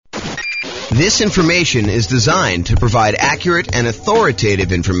This information is designed to provide accurate and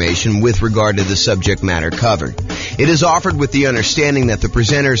authoritative information with regard to the subject matter covered. It is offered with the understanding that the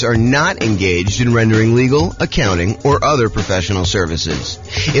presenters are not engaged in rendering legal, accounting, or other professional services.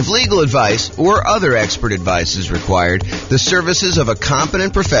 If legal advice or other expert advice is required, the services of a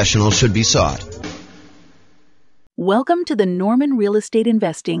competent professional should be sought. Welcome to the Norman Real Estate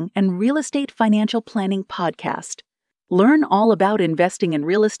Investing and Real Estate Financial Planning Podcast. Learn all about investing in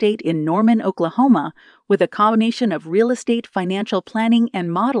real estate in Norman, Oklahoma, with a combination of real estate financial planning and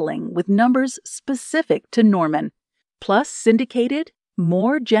modeling with numbers specific to Norman, plus syndicated,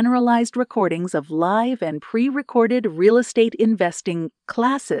 more generalized recordings of live and pre-recorded real estate investing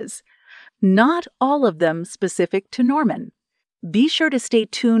classes, not all of them specific to Norman. Be sure to stay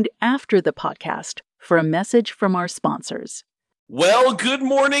tuned after the podcast for a message from our sponsors. Well, good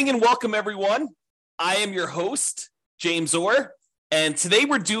morning and welcome, everyone. I am your host, James Orr, and today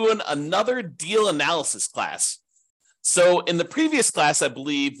we're doing another deal analysis class. So in the previous class, I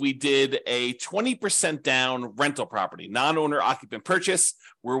believe we did a 20% down rental property, non-owner occupant purchase,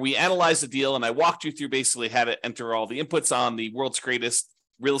 where we analyzed the deal and I walked you through basically how to enter all the inputs on the world's greatest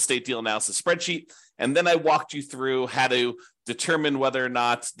real estate deal analysis spreadsheet. And then I walked you through how to determine whether or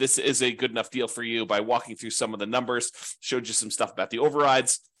not this is a good enough deal for you by walking through some of the numbers, showed you some stuff about the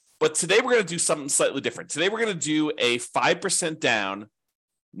overrides. But today we're going to do something slightly different. Today we're going to do a 5% down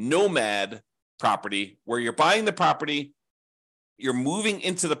Nomad property where you're buying the property, you're moving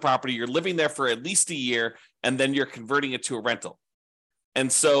into the property, you're living there for at least a year, and then you're converting it to a rental.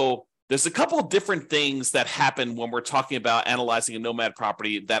 And so there's a couple of different things that happen when we're talking about analyzing a Nomad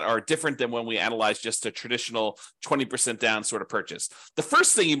property that are different than when we analyze just a traditional 20% down sort of purchase. The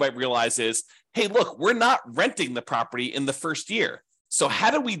first thing you might realize is, hey, look, we're not renting the property in the first year. So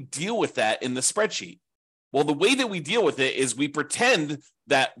how do we deal with that in the spreadsheet? Well, the way that we deal with it is we pretend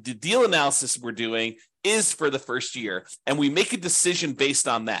that the deal analysis we're doing is for the first year, and we make a decision based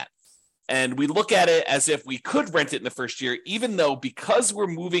on that. And we look at it as if we could rent it in the first year, even though because we're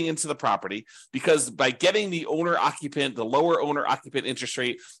moving into the property, because by getting the owner-occupant, the lower owner-occupant interest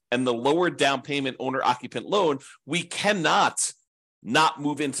rate, and the lower down payment owner-occupant loan, we cannot not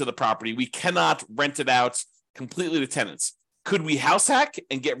move into the property. We cannot rent it out completely to tenants. Could we house hack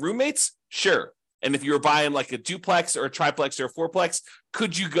and get roommates? Sure. And if you were buying like a duplex or a triplex or a fourplex,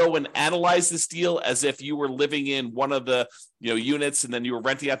 could you go and analyze this deal as if you were living in one of the units and then you were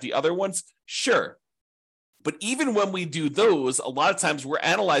renting out the other ones? Sure. But even when we do those, a lot of times we're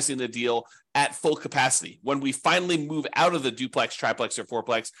analyzing the deal at full capacity. When we finally move out of the duplex, triplex, or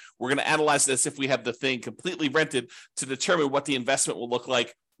fourplex, we're going to analyze this if we have the thing completely rented to determine what the investment will look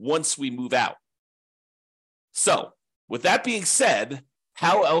like once we move out. So, with that being said,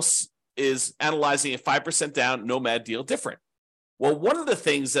 how else is analyzing a 5% down Nomad deal different? Well, one of the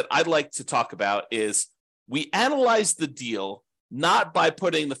things that I'd like to talk about is we analyze the deal not by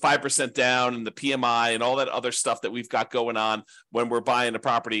putting the 5% down and the PMI and all that other stuff that we've got going on when we're buying a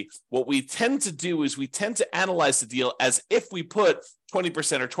property. What we tend to do is we tend to analyze the deal as if we put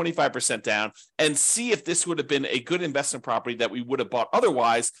 20% or 25% down and see if this would have been a good investment property that we would have bought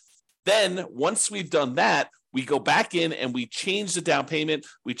otherwise. Then once we've done that, we go back in and we change the down payment,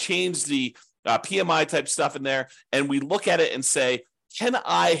 we change the PMI type stuff in there, and we look at it and say, can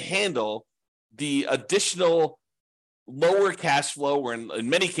I handle the additional lower cash flow, or in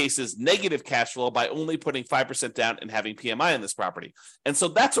many cases, negative cash flow by only putting 5% down and having PMI on this property? And so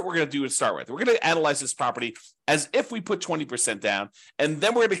that's what we're going to do to start with. We're going to analyze this property as if we put 20% down, and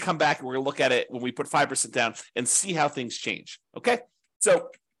then we're going to come back and we're going to look at it when we put 5% down and see how things change. Okay? So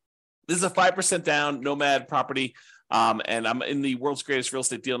this is a 5% down Nomad property, and I'm in the world's greatest real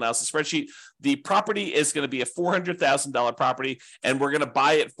estate deal analysis spreadsheet. The property is going to be a $400,000 property, and we're going to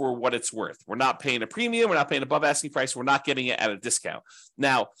buy it for what it's worth. We're not paying a premium. We're not paying above asking price. We're not getting it at a discount.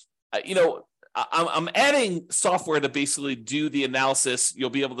 Now, I'm adding software to basically do the analysis. You'll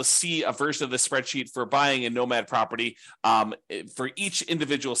be able to see a version of the spreadsheet for buying a Nomad property for each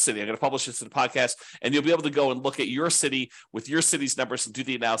individual city. I'm going to publish this in the podcast, and you'll be able to go and look at your city with your city's numbers and do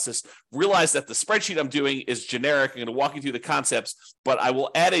the analysis. Realize that the spreadsheet I'm doing is generic. I'm going to walk you through the concepts, but I will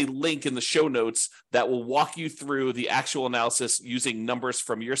add a link in the show notes that will walk you through the actual analysis using numbers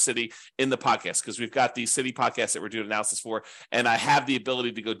from your city in the podcast, because we've got these city podcasts that we're doing analysis for, and I have the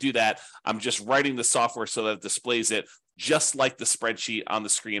ability to go do that. I'm just writing the software so that it displays it just like the spreadsheet on the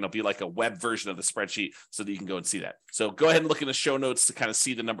screen. It'll be like a web version of the spreadsheet so that you can go and see that. So go ahead and look in the show notes to kind of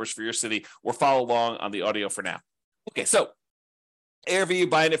see the numbers for your city, or follow along on the audio for now. Okay, so ARV,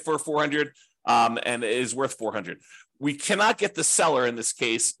 buying it for 400 and it is worth 400. we cannot get the seller in this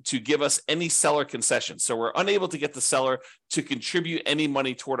case to give us any seller concessions. So we're unable to get the seller to contribute any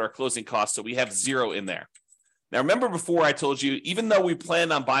money toward our closing costs. So we have zero in there. Now, remember before I told you, even though we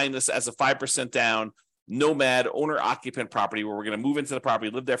plan on buying this as a 5% down Nomad owner-occupant property where we're going to move into the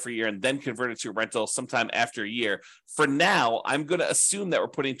property, live there for a year, and then convert it to a rental sometime after a year. For now, I'm going to assume that we're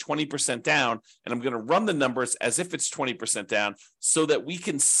putting 20% down, and I'm going to run the numbers as if it's 20% down so that we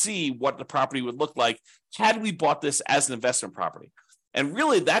can see what the property would look like had we bought this as an investment property. And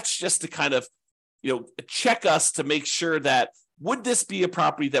really, that's just to kind of, check us to make sure that would this be a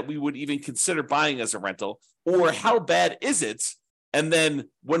property that we would even consider buying as a rental, or how bad is it? And then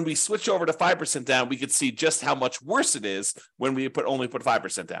when we switch over to 5% down, we could see just how much worse it is when we only put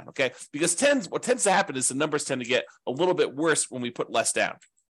 5% down, okay? Because what tends to happen is the numbers tend to get a little bit worse when we put less down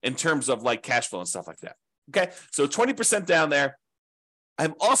in terms of like cash flow and stuff like that, okay? So 20% down there.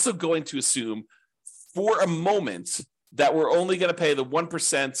 I'm also going to assume for a moment that we're only going to pay the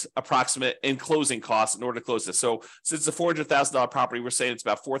 1% approximate in closing costs in order to close this. So since it's a $400,000 property, we're saying it's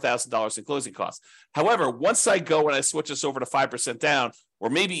about $4,000 in closing costs. However, once I go and I switch this over to 5% down, or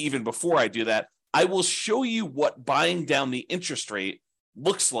maybe even before I do that, I will show you what buying down the interest rate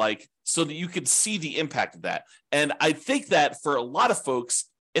looks like so that you can see the impact of that. And I think that for a lot of folks,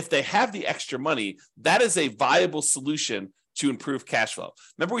 if they have the extra money, that is a viable solution to improve cash flow.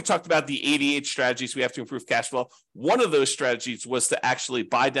 Remember, we talked about the 88 strategies we have to improve cash flow. One of those strategies was to actually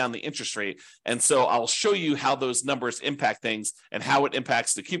buy down the interest rate. And so I'll show you how those numbers impact things and how it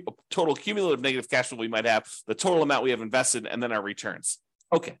impacts the total cumulative negative cash flow we might have, the total amount we have invested, and then our returns.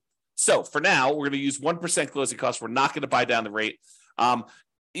 Okay, so for now, we're going to use 1% closing costs. We're not going to buy down the rate.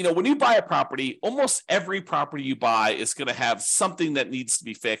 When you buy a property, almost every property you buy is going to have something that needs to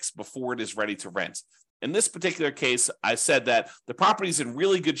be fixed before it is ready to rent. In this particular case, I said that the property is in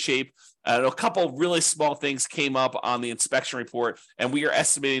really good shape. A couple really small things came up on the inspection report, and we are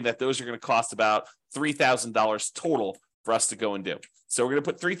estimating that those are going to cost about $3,000 total for us to go and do. So we're going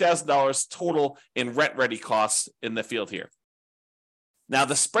to put $3,000 total in rent-ready costs in the field here. Now,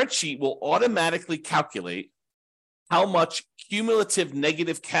 the spreadsheet will automatically calculate how much cumulative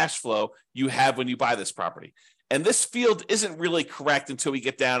negative cash flow you have when you buy this property. And this field isn't really correct until we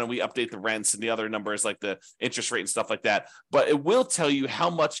get down and we update the rents and the other numbers like the interest rate and stuff like that. But it will tell you how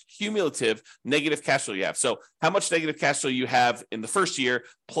much cumulative negative cash flow you have. So how much negative cash flow you have in the first year,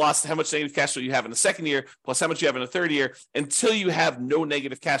 plus how much negative cash flow you have in the second year, plus how much you have in the third year, until you have no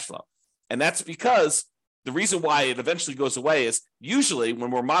negative cash flow. And that's because the reason why it eventually goes away is usually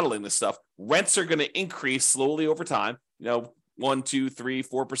when we're modeling this stuff, rents are going to increase slowly over time, 1, 2, 3,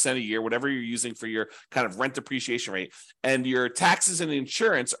 4% a year, whatever you're using for your kind of rent depreciation rate. And your taxes and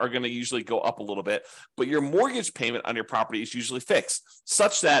insurance are going to usually go up a little bit, but your mortgage payment on your property is usually fixed,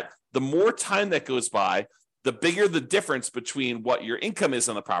 such that the more time that goes by, the bigger the difference between what your income is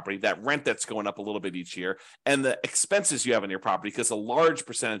on the property, that rent that's going up a little bit each year, and the expenses you have on your property, because a large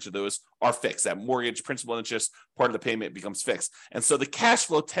percentage of those are fixed. That mortgage, principal, interest, part of the payment becomes fixed. And so the cash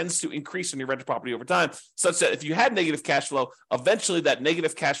flow tends to increase in your rental property over time, such that if you had negative cash flow, eventually that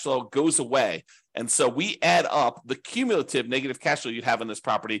negative cash flow goes away. And so we add up the cumulative negative cash flow you have on this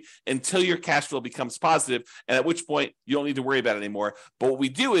property until your cash flow becomes positive, and at which point you don't need to worry about it anymore. But what we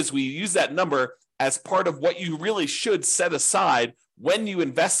do is we use that number as part of what you really should set aside when you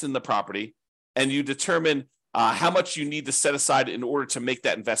invest in the property, and you determine how much you need to set aside in order to make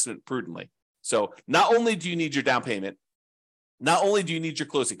that investment prudently. So not only do you need your down payment, not only do you need your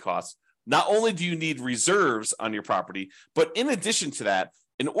closing costs, not only do you need reserves on your property, but in addition to that,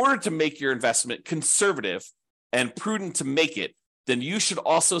 in order to make your investment conservative and prudent to make it, then you should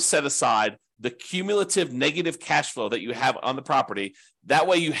also set aside the cumulative negative cash flow that you have on the property. That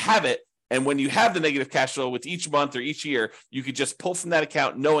way you have it. And when you have the negative cash flow with each month or each year, you could just pull from that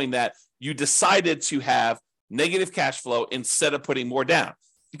account knowing that you decided to have negative cash flow instead of putting more down.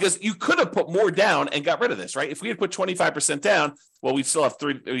 Because you could have put more down and got rid of this, right? If we had put 25% down, well, we still have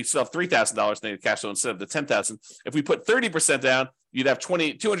 $3,000 negative cash flow instead of the $10,000. If we put 30% down, you'd have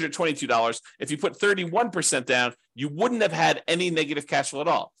 $222. If you put 31% down, you wouldn't have had any negative cash flow at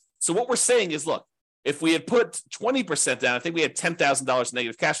all. So what we're saying is, look, if we had put 20% down, I think we had $10,000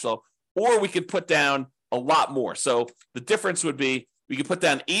 negative cash flow, or we could put down a lot more. So the difference would be we could put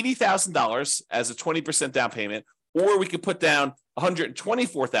down $80,000 as a 20% down payment, or we could put down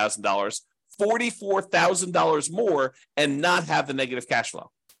 $124,000, $44,000 more, and not have the negative cash flow.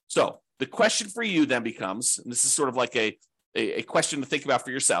 So the question for you then becomes, and this is sort of like a question to think about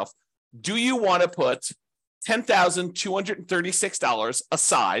for yourself, do you want to put $10,236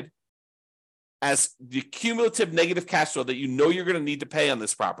 aside as the cumulative negative cash flow that you know you're going to need to pay on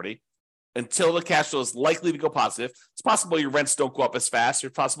this property? until the cash flow is likely to go positive. It's possible your rents don't go up as fast.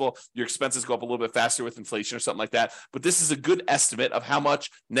 It's possible your expenses go up a little bit faster with inflation or something like that. But this is a good estimate of how much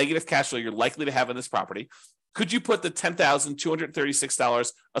negative cash flow you're likely to have in this property. Could you put the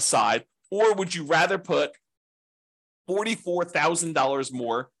 $10,236 aside, or would you rather put $44,000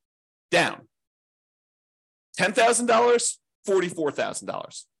 more down? $10,000,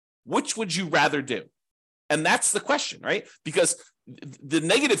 $44,000. Which would you rather do? And that's the question, right? Because the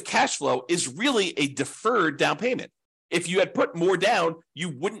negative cash flow is really a deferred down payment. If you had put more down, you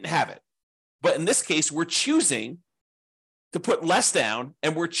wouldn't have it. But in this case, we're choosing to put less down,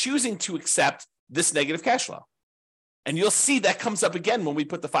 and we're choosing to accept this negative cash flow. And you'll see that comes up again when we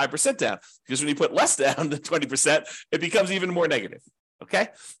put the 5% down, because when you put less down than 20%, it becomes even more negative. Okay.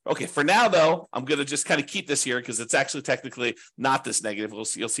 For now, though, I'm going to just kind of keep this here because it's actually technically not this negative.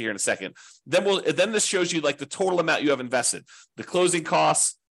 You'll see here in a second. Then this shows you like the total amount you have invested, the closing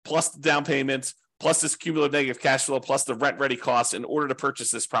costs plus the down payment plus this cumulative negative cash flow plus the rent ready costs in order to purchase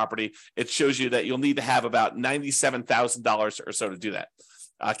this property. It shows you that you'll need to have about $97,000 or so to do that.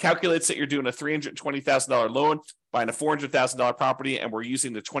 Calculates that you're doing a $320,000 loan, buying a $400,000 property, and we're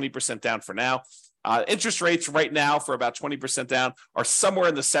using the 20% down for now. Interest rates right now for about 20% down are somewhere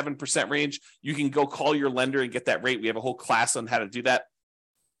in the 7% range. You can go call your lender and get that rate. We have a whole class on how to do that.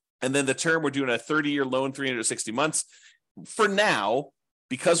 And then the term, we're doing a 30-year loan, 360 months. For now,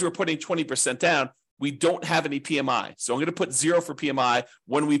 because we're putting 20% down, we don't have any PMI. So I'm going to put 0 for PMI.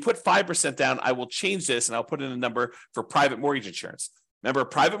 When we put 5% down, I will change this and I'll put in a number for private mortgage insurance. Remember,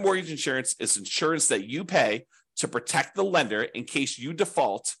 private mortgage insurance is insurance that you pay to protect the lender in case you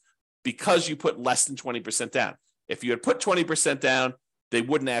default because you put less than 20% down. If you had put 20% down, they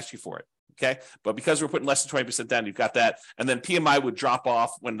wouldn't ask you for it, okay? But because we're putting less than 20% down, you've got that. And then PMI would drop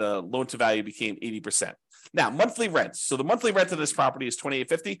off when the loan to value became 80%. Now, monthly rents. So the monthly rent of this property is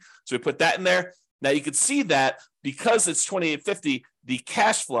 $2,850. So we put that in there. Now you can see that because it's $2,850, the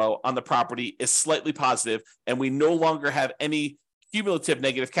cash flow on the property is slightly positive, and we no longer have any cumulative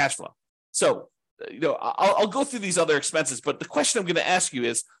negative cash flow. So, I'll go through these other expenses, but the question I'm going to ask you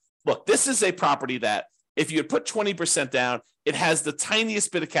is, look, this is a property that if you had put 20% down, it has the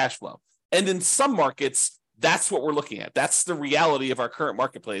tiniest bit of cash flow. And in some markets, that's what we're looking at. That's the reality of our current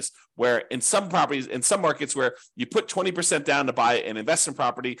marketplace, where in some markets where you put 20% down to buy an investment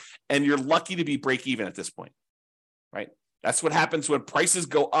property and you're lucky to be break even at this point, right? That's what happens when prices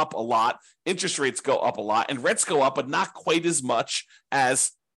go up a lot, interest rates go up a lot, and rents go up, but not quite as much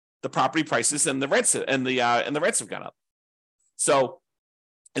as the property prices and the rents and the rents have gone up. So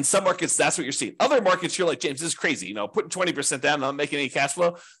in some markets, that's what you're seeing. Other markets, you're like, James, this is crazy. Putting 20% down, not making any cash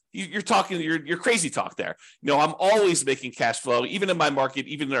flow. You're talking, you're crazy talk there. I'm always making cash flow, even in my market,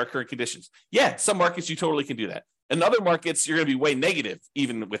 even in our current conditions. Yeah, some markets you totally can do that. In other markets, you're going to be way negative,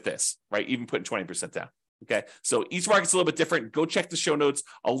 even with this, right? Even putting 20% down. Okay, so each market's a little bit different. Go check the show notes.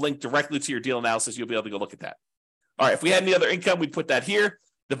 I'll link directly to your deal analysis. You'll be able to go look at that. All right, if we had any other income, we'd put that here.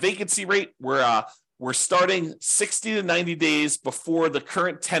 The vacancy rate, we're starting 60 to 90 days before the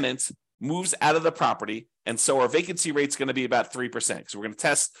current tenant moves out of the property. And so our vacancy rate is going to be about 3%. So we're going to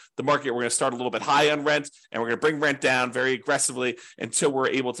test the market. We're going to start a little bit high on rent, and we're going to bring rent down very aggressively until we're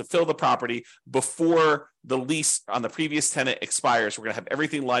able to fill the property before the lease on the previous tenant expires. We're going to have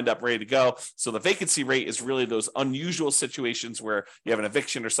everything lined up, ready to go. So the vacancy rate is really those unusual situations where you have an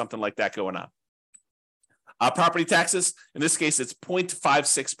eviction or something like that going on. Property taxes, in this case, it's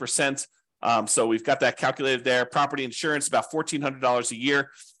 0.56%. So we've got that calculated there. Property insurance, about $1,400 a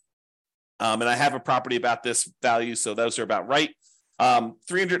year. And I have a property about this value, so those are about right.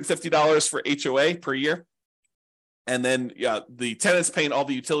 $350 for HOA per year. And then the tenant's paying all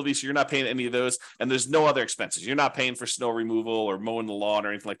the utilities, so you're not paying any of those. And there's no other expenses. You're not paying for snow removal or mowing the lawn or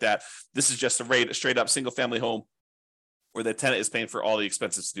anything like that. This is just a straight up single family home where the tenant is paying for all the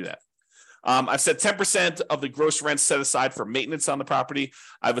expenses to do that. I've said 10% of the gross rent set aside for maintenance on the property.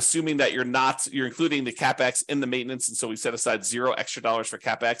 I'm assuming that you're including the CapEx in the maintenance. And so we set aside $0 extra for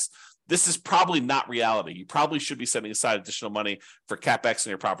CapEx. This is probably not reality. You probably should be setting aside additional money for CapEx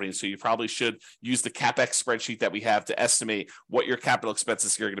in your property. And so you probably should use the CapEx spreadsheet that we have to estimate what your capital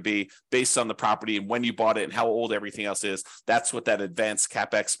expenses are going to be based on the property and when you bought it and how old everything else is. That's what that advanced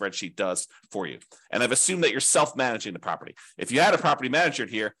CapEx spreadsheet does for you. And I've assumed that you're self-managing the property. If you had a property manager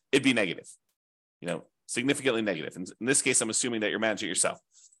here, it'd be negative, significantly negative. In this case, I'm assuming that you're managing it yourself.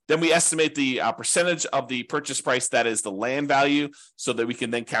 Then we estimate the percentage of the purchase price that is the land value, so that we can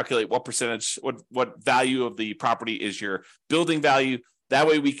then calculate what percentage, what value of the property is your building value. That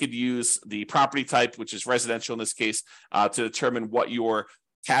way we could use the property type, which is residential in this case, to determine what your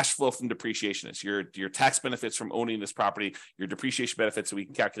cash flow from depreciation is, your tax benefits from owning this property, your depreciation benefits, so we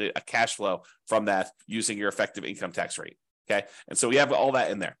can calculate a cash flow from that using your effective income tax rate. Okay. And so we have all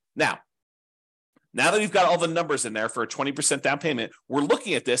that in there. Now that we've got all the numbers in there for a 20% down payment, we're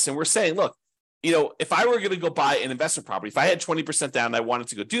looking at this and we're saying, look, if I were going to go buy an investment property, if I had 20% down and I wanted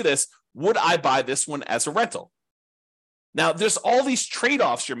to go do this, would I buy this one as a rental? Now, there's all these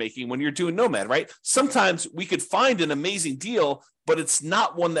trade-offs you're making when you're doing Nomad, right? Sometimes we could find an amazing deal, but it's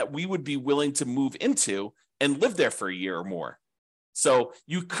not one that we would be willing to move into and live there for a year or more. So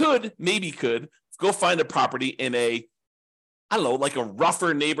you maybe could go find a property in like a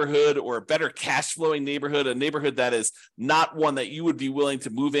rougher neighborhood or a better cash flowing neighborhood, a neighborhood that is not one that you would be willing to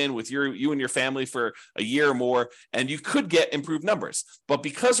move in with you and your family for a year or more, and you could get improved numbers. But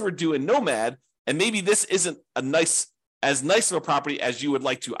because we're doing Nomad, and maybe this isn't as nice of a property as you would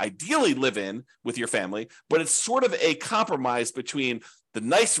like to ideally live in with your family, but it's sort of a compromise between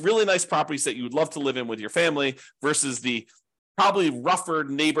the really nice properties that you would love to live in with your family versus the probably rougher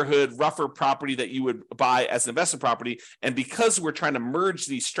neighborhood, rougher property that you would buy as an investment property. And because we're trying to merge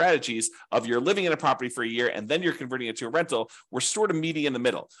these strategies of you're living in a property for a year and then you're converting it to a rental, we're sort of meeting in the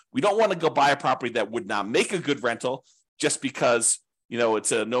middle. We don't want to go buy a property that would not make a good rental just because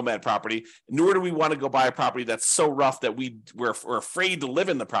it's a Nomad property, nor do we want to go buy a property that's so rough that we're afraid to live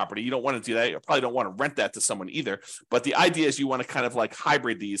in the property. You don't want to do that. You probably don't want to rent that to someone either. But the idea is you want to kind of like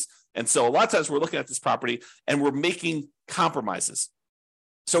hybrid these. And so a lot of times we're looking at this property and we're making compromises.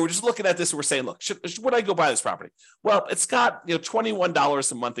 So we're just looking at this and we're saying, look, would I go buy this property? Well, it's got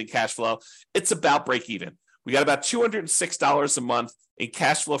 $21 a month in cash flow. It's about break even. We got about $206 a month in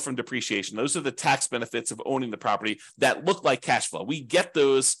cash flow from depreciation. Those are the tax benefits of owning the property that look like cash flow. We get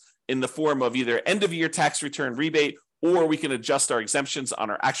those in the form of either end of year tax return rebate, or we can adjust our exemptions on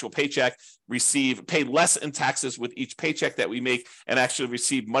our actual paycheck, pay less in taxes with each paycheck that we make, and actually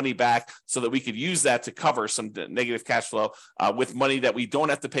receive money back so that we could use that to cover some negative cash flow with money that we don't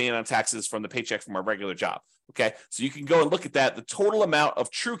have to pay in on taxes from the paycheck from our regular job. Okay, so you can go and look at that. The total amount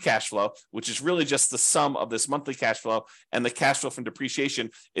of true cash flow, which is really just the sum of this monthly cash flow and the cash flow from depreciation,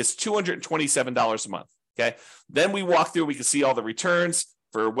 is $227 a month. Okay, then we walk through, we can see all the returns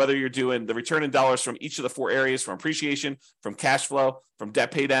for whether you're doing the return in dollars from each of the four areas, from appreciation, from cash flow, from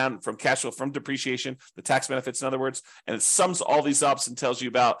debt pay down, from cash flow from depreciation, the tax benefits, in other words, and it sums all these up and tells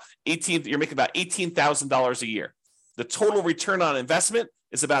you you're making about $18,000 a year. The total return on investment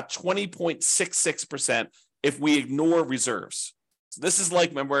is about 20.66% if we ignore reserves. So this is like,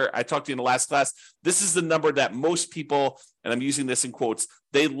 remember I talked to you in the last class, this is the number that most people, and I'm using this in quotes,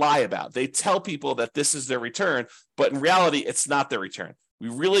 they lie about. They tell people that this is their return, but in reality, it's not their return. We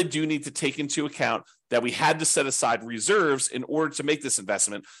really do need to take into account that we had to set aside reserves in order to make this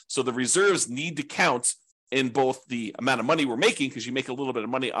investment. So the reserves need to count in both the amount of money we're making, because you make a little bit of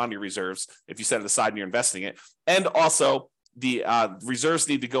money on your reserves if you set it aside and you're investing it, and also the reserves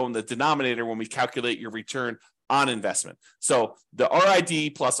need to go in the denominator when we calculate your return on investment. So the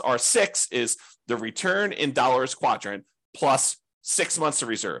RID plus R6 is the return in dollars quadrant plus 6 months of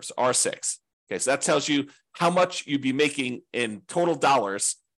reserves, R6. Okay, so that tells you how much you'd be making in total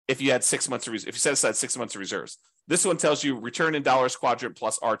dollars if you had 6 months of if you set aside 6 months of reserves. This one tells you return in dollars quadrant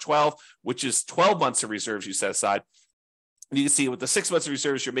plus R12, which is 12 months of reserves you set aside. And you can see with the 6 months of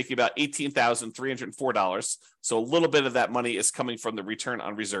reserves, you're making about $18,304. So a little bit of that money is coming from the return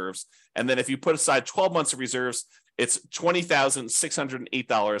on reserves. And then if you put aside 12 months of reserves, it's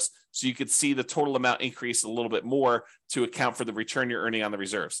 $20,608. So you could see the total amount increase a little bit more to account for the return you're earning on the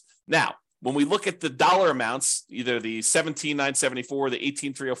reserves. Now, when we look at the dollar amounts, either the $17,974, the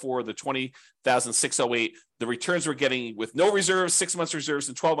 $18,304, the $20,608, the returns we're getting with no reserves, 6 months reserves,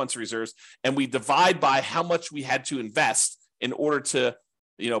 and 12 months reserves, and we divide by how much we had to invest in order to,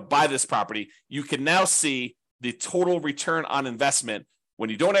 buy this property, you can now see the total return on investment when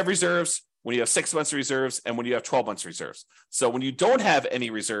you don't have reserves, when you have 6 months reserves, and when you have 12 months reserves. So when you don't have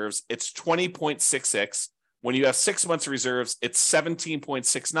any reserves, it's 20.66. When you have 6 months of reserves, it's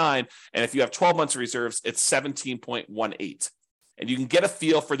 17.69. And if you have 12 months of reserves, it's 17.18. And you can get a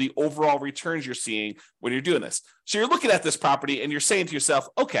feel for the overall returns you're seeing when you're doing this. So you're looking at this property and you're saying to yourself,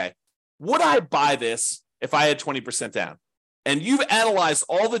 okay, would I buy this if I had 20% down? And you've analyzed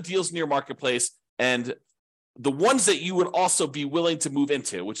all the deals in your marketplace and the ones that you would also be willing to move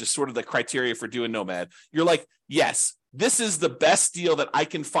into, which is sort of the criteria for doing Nomad. You're like, yes, this is the best deal that I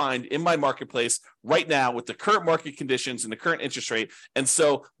can find in my marketplace right now with the current market conditions and the current interest rate. And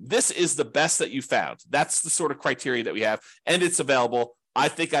so this is the best that you found. That's the sort of criteria that we have, and it's available. I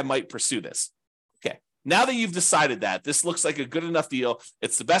think I might pursue this. Okay. Now that you've decided that this looks like a good enough deal,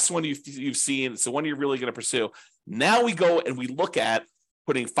 it's the best one you've seen, it's the one you're really going to pursue. Now we go and we look at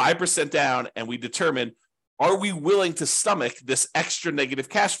putting 5% down, and we determine, are we willing to stomach this extra negative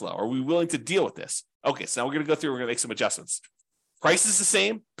cash flow? Are we willing to deal with this? Okay, so now we're going to go through, we're going to make some adjustments. Price is the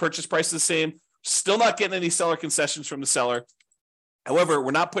same, purchase price is the same, still not getting any seller concessions from the seller. However,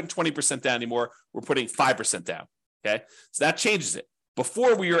 we're not putting 20% down anymore, we're putting 5% down, okay? So that changes it.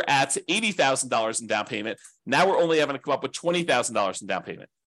 Before we were at $80,000 in down payment, now we're only having to come up with $20,000 in down payment.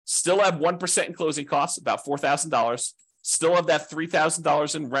 Still have 1% in closing costs, about $4,000. Still have that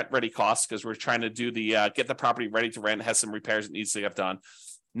 $3,000 in rent ready costs because we're trying to do the get the property ready to rent, has some repairs that needs to get done.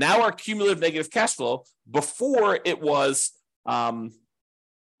 Now our cumulative negative cash flow, before it was I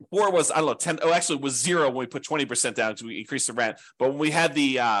don't know, 10. Oh, actually, it was zero when we put 20% down because we increased the rent. But when we had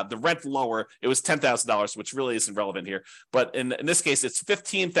the rent lower, it was $10,000, which really isn't relevant here. But in this case, it's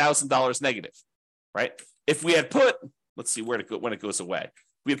 $15,000 negative, right? If we had put, let's see when it goes away.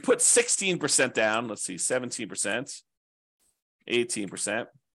 We had put 16% down. Let's see, 17%, 18%,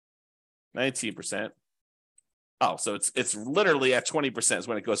 19%. Oh, so it's literally at 20% is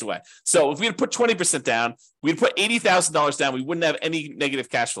when it goes away. So if we had put 20% down, we'd put $80,000 down, we wouldn't have any negative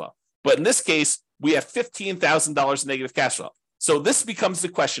cash flow. But in this case, we have $15,000 negative cash flow. So this becomes the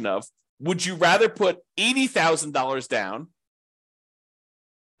question of, would you rather put $80,000 down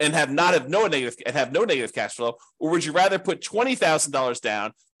and have no negative cash flow, or would you rather put $20,000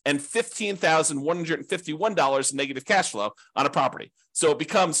 down and $15,151 in negative cash flow on a property? So it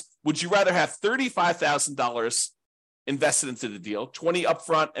becomes, would you rather have $35,000 invested into the deal, 20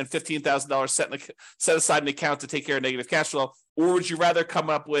 upfront and $15,000 set aside in an account to take care of negative cash flow, or would you rather come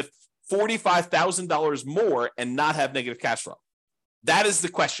up with $45,000 more and not have negative cash flow? That is the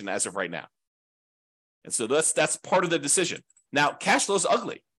question as of right now. And so that's part of the decision. Now, cash flow is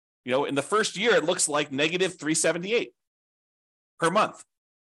ugly. In the first year, it looks like negative $378 per month.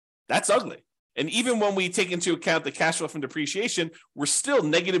 That's ugly. And even when we take into account the cash flow from depreciation, we're still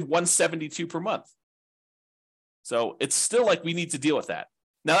negative $172 per month. So it's still like we need to deal with that.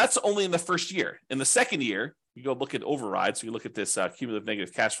 Now, that's only in the first year. In the second year, you go look at overrides. So you look at this cumulative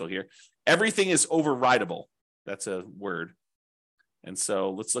negative cash flow here. Everything is overridable. That's a word. And so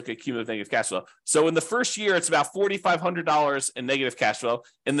let's look at cumulative negative cash flow. So in the first year, it's about $4,500 in negative cash flow.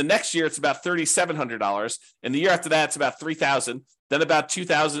 In the next year, it's about $3,700. In the year after that, it's about $3,000. Then about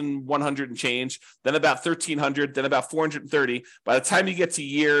 $2,100 and change. Then about $1,300. Then about $430. By the time you get to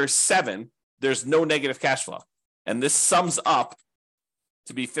year 7, there's no negative cash flow. And this sums up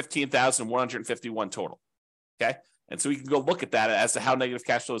to be $15,151 total. Okay. And so we can go look at that as to how negative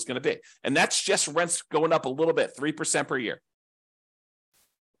cash flow is going to be. And that's just rents going up a little bit, 3% per year.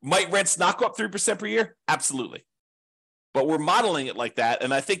 Might rents not go up 3% per year? Absolutely. But we're modeling it like that.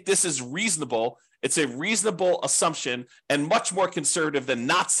 And I think this is reasonable. It's a reasonable assumption and much more conservative than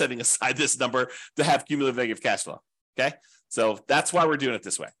not setting aside this number to have cumulative negative cash flow. Okay. So that's why we're doing it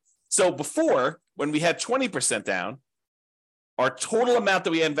this way. So before, when we had 20% down, our total amount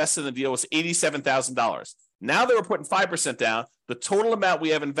that we had invested in the deal was $87,000. Now that we're putting 5% down, the total amount we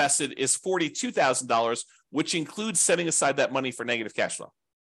have invested is $42,000, which includes setting aside that money for negative cash flow.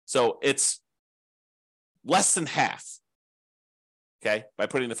 So it's less than half, okay, by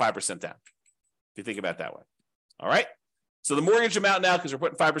putting the 5% down, if you think about it that way. All right. So the mortgage amount now, because we're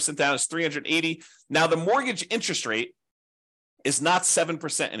putting 5% down, is $380. Now the mortgage interest rate is not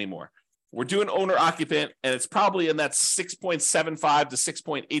 7% anymore. We're doing owner occupant, and it's probably in that 6.75 to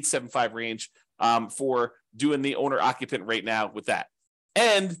 6.875 range for doing the owner occupant rate now with that.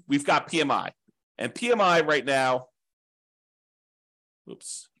 And we've got PMI. And PMI right now,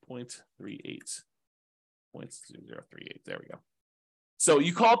 0.38. 0.038. There we go. So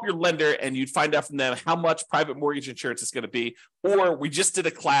you call up your lender and you'd find out from them how much private mortgage insurance is going to be. Or we just did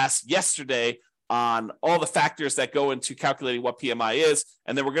a class yesterday on all the factors that go into calculating what PMI is.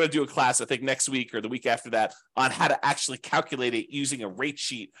 And then we're going to do a class, I think, next week or the week after that on how to actually calculate it using a rate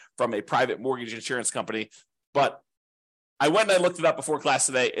sheet from a private mortgage insurance company. But I went and I looked it up before class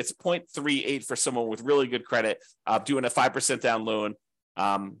today. It's 0.38 for someone with really good credit, doing a 5% down loan,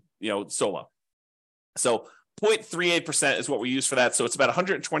 solo. So 0.38% is what we use for that. So it's about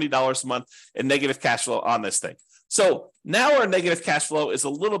 $120 a month in negative cash flow on this thing. So now our negative cash flow is a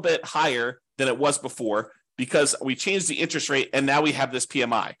little bit higher than it was before because we changed the interest rate and now we have this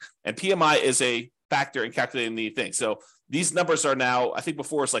PMI. And PMI is a factor in calculating the thing. So these numbers are now, I think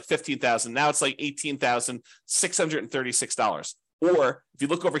before it's like $15,000. Now it's like $18,636. Or if you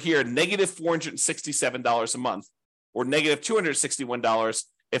look over here, negative $467 a month or negative $261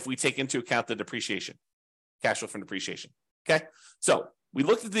 if we take into account the depreciation, cash flow from depreciation. Okay. So we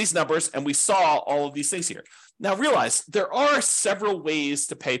looked at these numbers and we saw all of these things here. Now realize there are several ways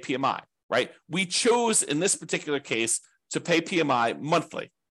to pay PMI, right? We chose in this particular case to pay PMI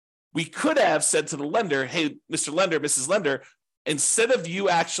monthly. We could have said to the lender, hey, Mr. Lender, Mrs. Lender, instead of you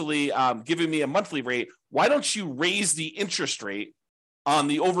actually giving me a monthly rate, why don't you raise the interest rate on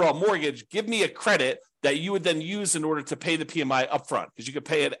the overall mortgage? Give me a credit that you would then use in order to pay the PMI upfront, because you could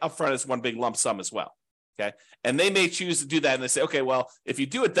pay it upfront as one big lump sum as well. Okay. And they may choose to do that. And they say, okay, well, if you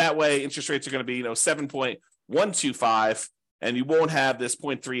do it that way, interest rates are going to be, 7.125, and you won't have this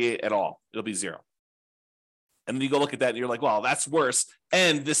 0.38 at all. It'll be zero. And then you go look at that and you're like, well, that's worse.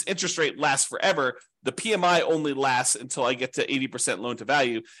 And this interest rate lasts forever. The PMI only lasts until I get to 80% loan to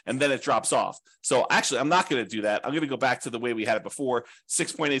value, and then it drops off. So actually, I'm not going to do that. I'm going to go back to the way we had it before,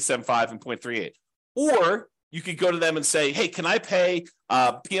 6.875 and 0.38. Or you could go to them and say, hey, can I pay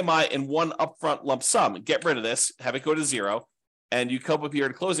PMI in one upfront lump sum? Get rid of this, have it go to zero, and you come up with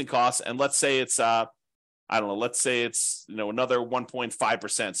your closing costs. And let's say it's, let's say it's, another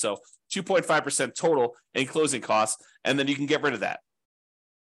 1.5%. So 2.5% total in closing costs. And then you can get rid of that.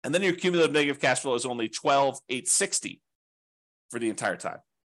 And then your cumulative negative cash flow is only 12,860 for the entire time.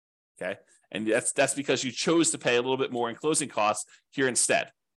 Okay. And that's because you chose to pay a little bit more in closing costs here instead.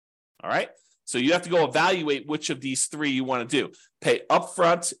 All right. So you have to go evaluate which of these three you want to do. Pay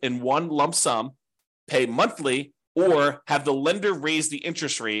upfront in one lump sum, pay monthly, or have the lender raise the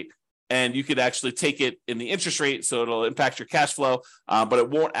interest rate, and you could actually take it in the interest rate, so it'll impact your cash flow, but it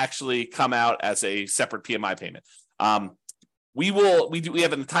won't actually come out as a separate PMI payment. We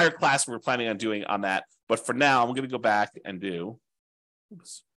have an entire class we're planning on doing on that, but for now, I'm going to go back and do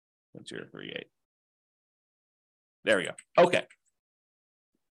 0.038. There we go. Okay.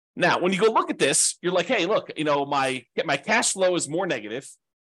 Now, when you go look at this, you're like, hey, look, my cash flow is more negative.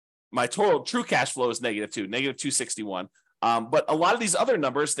 My total true cash flow is negative too, negative 261. But a lot of these other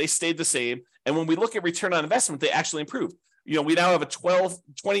numbers, they stayed the same. And when we look at return on investment, they actually improved. We now have a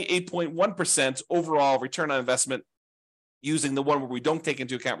 28.1% overall return on investment using the one where we don't take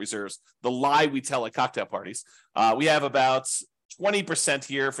into account reserves, the lie we tell at cocktail parties. We have about 20%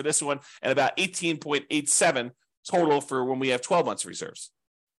 here for this one and about 18.87 total for when we have 12 months reserves.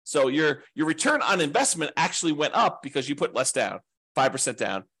 So your return on investment actually went up because you put less down, 5%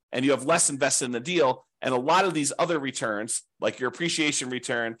 down, and you have less invested in the deal. And a lot of these other returns, like your appreciation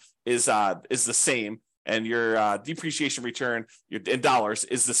return is the same, and your depreciation return in dollars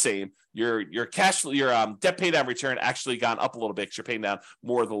is the same. Your cash flow, your debt pay down return actually gone up a little bit because you're paying down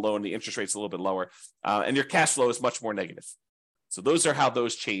more of the loan. The interest rate's a little bit lower, and your cash flow is much more negative. So those are how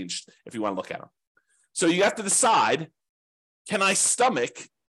those changed if you want to look at them. So you have to decide, can I stomach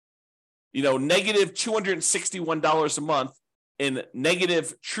negative $261 a month in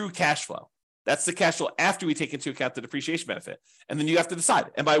negative true cash flow? That's the cash flow after we take into account the depreciation benefit. And then you have to decide,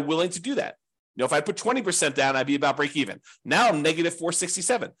 am I willing to do that? If I put 20% down, I'd be about break even. Now I'm negative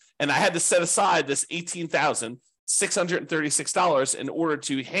 467. And I had to set aside this $18,636 in order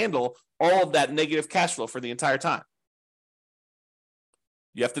to handle all of that negative cash flow for the entire time.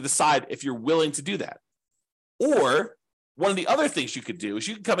 You have to decide if you're willing to do that. Or one of the other things you could do is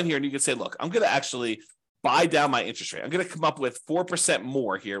you can come in here and you can say, look, I'm going to actually buy down my interest rate. I'm going to come up with 4%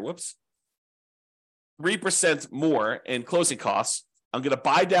 more here. 3% more in closing costs. I'm going to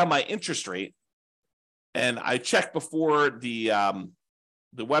buy down my interest rate. And I checked before the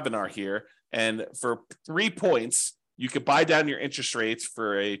webinar here. And for 3 points, you could buy down your interest rates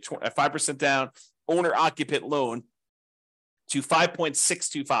for a 5% down owner-occupant loan to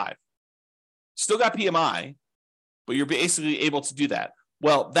 5.625. Still got PMI, but you're basically able to do that.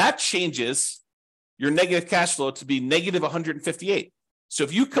 Well, that changes your negative cash flow to be negative 158. So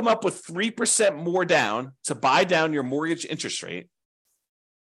if you come up with 3% more down to buy down your mortgage interest rate,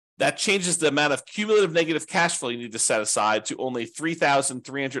 that changes the amount of cumulative negative cash flow you need to set aside to only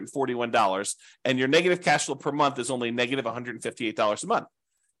 $3,341. And your negative cash flow per month is only negative $158 a month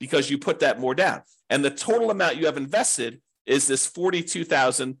because you put that more down. And the total amount you have invested is this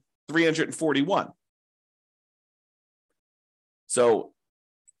 $42,341. So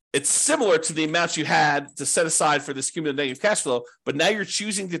it's similar to the amounts you had to set aside for this cumulative negative cash flow, but now you're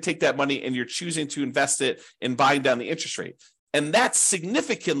choosing to take that money and you're choosing to invest it in buying down the interest rate. And that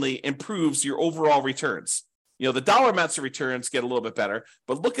significantly improves your overall returns. The dollar amounts of returns get a little bit better,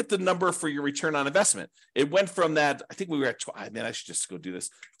 but look at the number for your return on investment. It went from that, I think we were at, I should just go do this.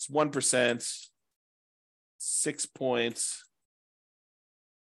 It's 1%,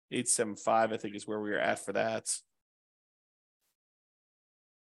 6.875, I think is where we were at for that.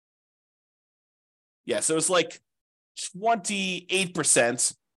 Yeah, so it's like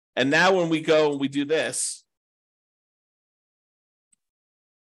 28%. And now when we go and we do this,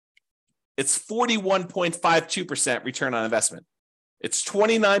 it's 41.52% return on investment. It's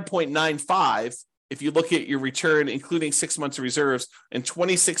 29.95 if you look at your return, including 6 months of reserves, and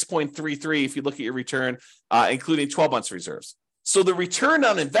 26.33 if you look at your return, including 12 months of reserves. So the return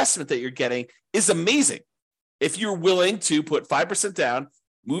on investment that you're getting is amazing. If you're willing to put 5% down,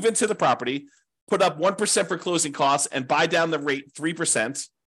 move into the property, put up 1% for closing costs, and buy down the rate 3%,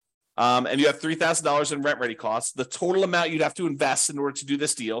 and you have $3,000 in rent-ready costs, the total amount you'd have to invest in order to do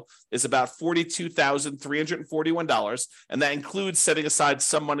this deal is about $42,341, and that includes setting aside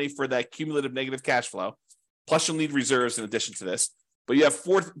some money for that cumulative negative cash flow, plus you'll need reserves in addition to this. But you have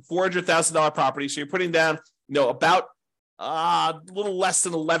 $400,000 property, so you're putting down, about a little less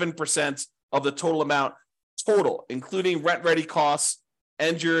than 11% of the total amount total, including rent-ready costs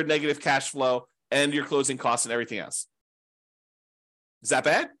and your negative cash flow and your closing costs and everything else. Is that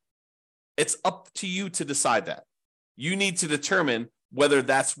bad? It's up to you to decide that. You need to determine whether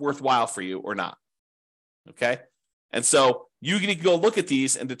that's worthwhile for you or not. Okay? And so you need to go look at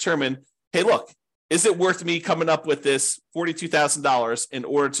these and determine, hey, look, is it worth me coming up with this $42,000 in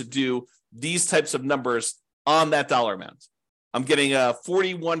order to do these types of numbers on that dollar amount? I'm getting a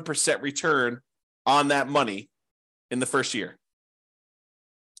 41% return on that money in the first year.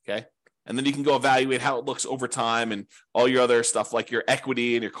 Okay. And then you can go evaluate how it looks over time and all your other stuff like your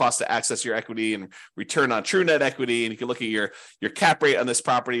equity and your cost to access your equity and return on true net equity. And you can look at your cap rate on this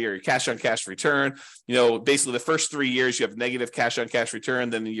property or your cash on cash return. Basically the first 3 years you have negative cash on cash return.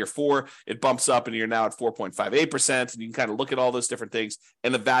 Then in year 4, it bumps up and you're now at 4.58%. And you can kind of look at all those different things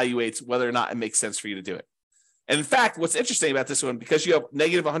and evaluate whether or not it makes sense for you to do it. And in fact, what's interesting about this one, because you have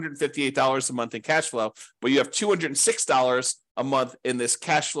negative $158 a month in cash flow, but you have $206 a month in this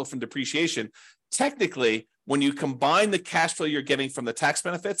cash flow from depreciation, technically, when you combine the cash flow you're getting from the tax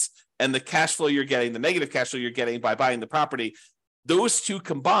benefits and the cash flow you're getting, the negative cash flow you're getting by buying the property, those two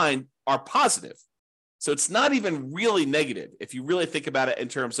combined are positive. So it's not even really negative if you really think about it in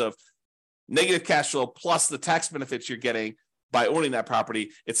terms of negative cash flow plus the tax benefits you're getting by owning that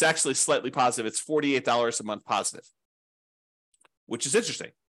property. It's actually slightly positive. It's $48 a month positive, which is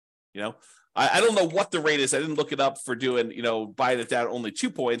interesting. I don't know what the rate is. I didn't look it up for doing, buying it down only 2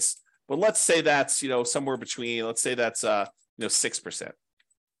 points, but let's say that's, somewhere between, let's say that's, 6%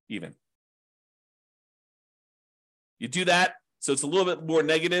 even. You do that. So it's a little bit more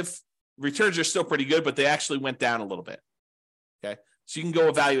negative. Returns are still pretty good, but they actually went down a little bit. Okay. So you can go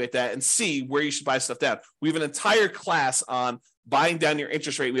evaluate that and see where you should buy stuff down. We have an entire class on buying down your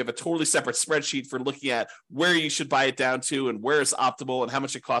interest rate. We have a totally separate spreadsheet for looking at where you should buy it down to and where it's optimal and how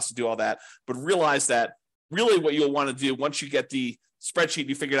much it costs to do all that. But realize that really what you'll want to do once you get the spreadsheet,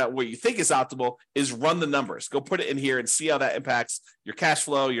 you figured out what you think is optimal, is run the numbers. Go put it in here and see how that impacts your cash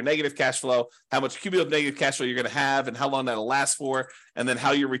flow, your negative cash flow, how much cumulative negative cash flow you're going to have and how long that'll last for, and then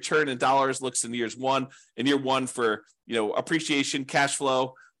how your return in dollars looks in year one for, appreciation, cash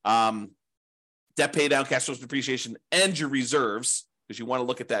flow, debt pay down, cash flows, depreciation, and your reserves, because you want to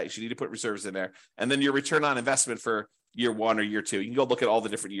look at that. You need to put reserves in there. And then your return on investment for year 1 or year 2. You can go look at all the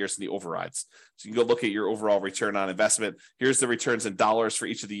different years in the overrides. So you can go look at your overall return on investment. Here's the returns in dollars for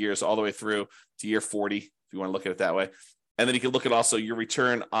each of the years all the way through to year 40, if you want to look at it that way. And then you can look at also your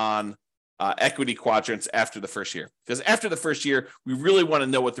return on equity quadrants after the first year. Because after the first year, we really want to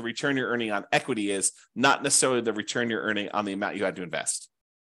know what the return you're earning on equity is, not necessarily the return you're earning on the amount you had to invest.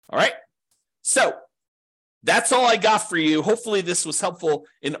 All right. So that's all I got for you. Hopefully this was helpful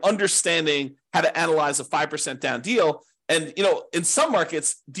in understanding how to analyze a 5% down deal. And, in some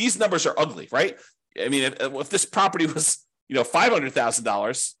markets, these numbers are ugly, right? I mean, if this property was,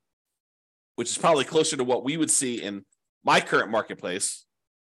 $500,000, which is probably closer to what we would see in my current marketplace,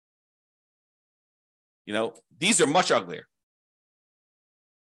 these are much uglier.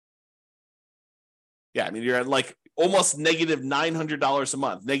 Yeah, I mean, you're at like almost negative $900 a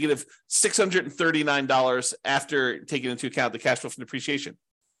month, negative $639 after taking into account the cash flow from depreciation.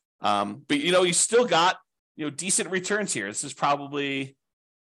 But you still got decent returns here. This is probably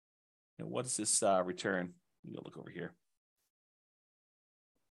what is this return? You go look over here.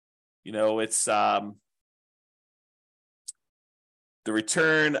 It's the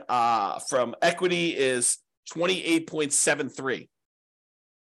return from equity is 28.73.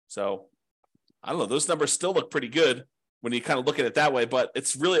 So I don't know. Those numbers still look pretty good when you kind of look at it that way, but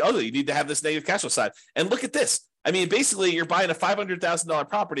it's really ugly. You need to have this negative cash flow side. And look at this. I mean, basically, you're buying a $500,000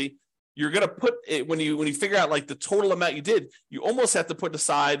 property. You're going to put it when you figure out like the total amount you did. You almost have to put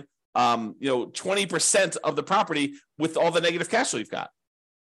aside, 20% of the property with all the negative cash flow you've got.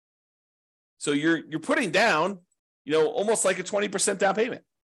 So you're putting down, almost like a 20% down payment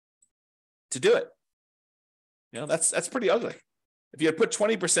to do it. That's pretty ugly. If you had put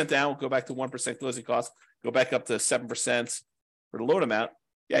 20% down, go back to 1% closing costs, go back up to 7% for the loan amount,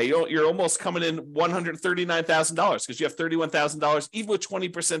 Yeah, you're almost coming in $139,000 because you have $31,000 even with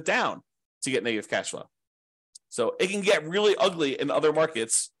 20% down to get negative cash flow. So it can get really ugly in other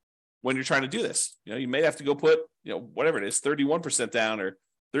markets when you're trying to do this. You may have to go put, whatever it is, 31% down or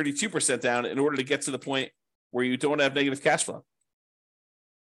 32% down in order to get to the point where you don't have negative cash flow.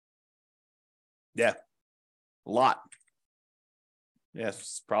 Yeah, a lot. Yes,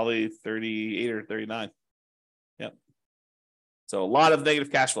 it's probably 38 or 39. Yep. So a lot of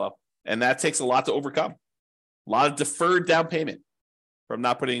negative cash flow, and that takes a lot to overcome. A lot of deferred down payment from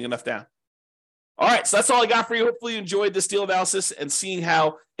not putting enough down. All right, so that's all I got for you. Hopefully you enjoyed this deal analysis and seeing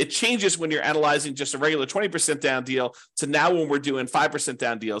how it changes when you're analyzing just a regular 20% down deal to now when we're doing 5%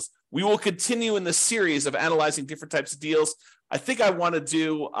 down deals. We will continue in this series of analyzing different types of deals. I think I want to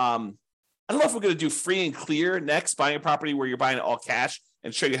do, I don't know if we're going to do free and clear next, buying a property where you're buying it all cash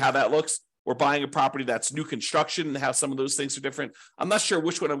and show you how that looks, or buying a property that's new construction and how some of those things are different. I'm not sure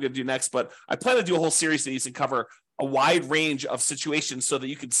which one I'm going to do next, but I plan to do a whole series of these and cover a wide range of situations so that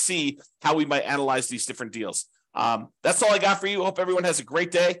you can see how we might analyze these different deals. That's all I got for you. Hope everyone has a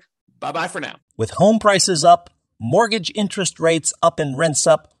great day. Bye-bye for now. With home prices up, mortgage interest rates up and rents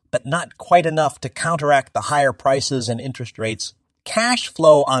up, but not quite enough to counteract the higher prices and interest rates, cash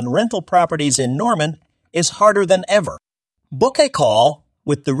flow on rental properties in Norman is harder than ever. Book a call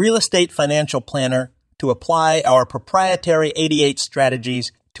with the Real Estate Financial Planner to apply our proprietary 88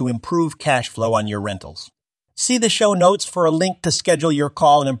 strategies to improve cash flow on your rentals. See the show notes for a link to schedule your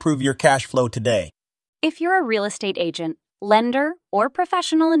call and improve your cash flow today. If you're a real estate agent, lender, or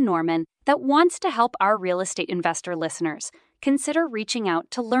professional in Norman that wants to help our real estate investor listeners, consider reaching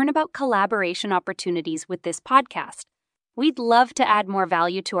out to learn about collaboration opportunities with this podcast. We'd love to add more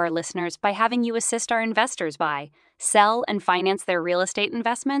value to our listeners by having you assist our investors buy, sell, and finance their real estate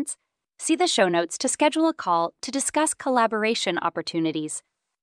investments. See the show notes to schedule a call to discuss collaboration opportunities.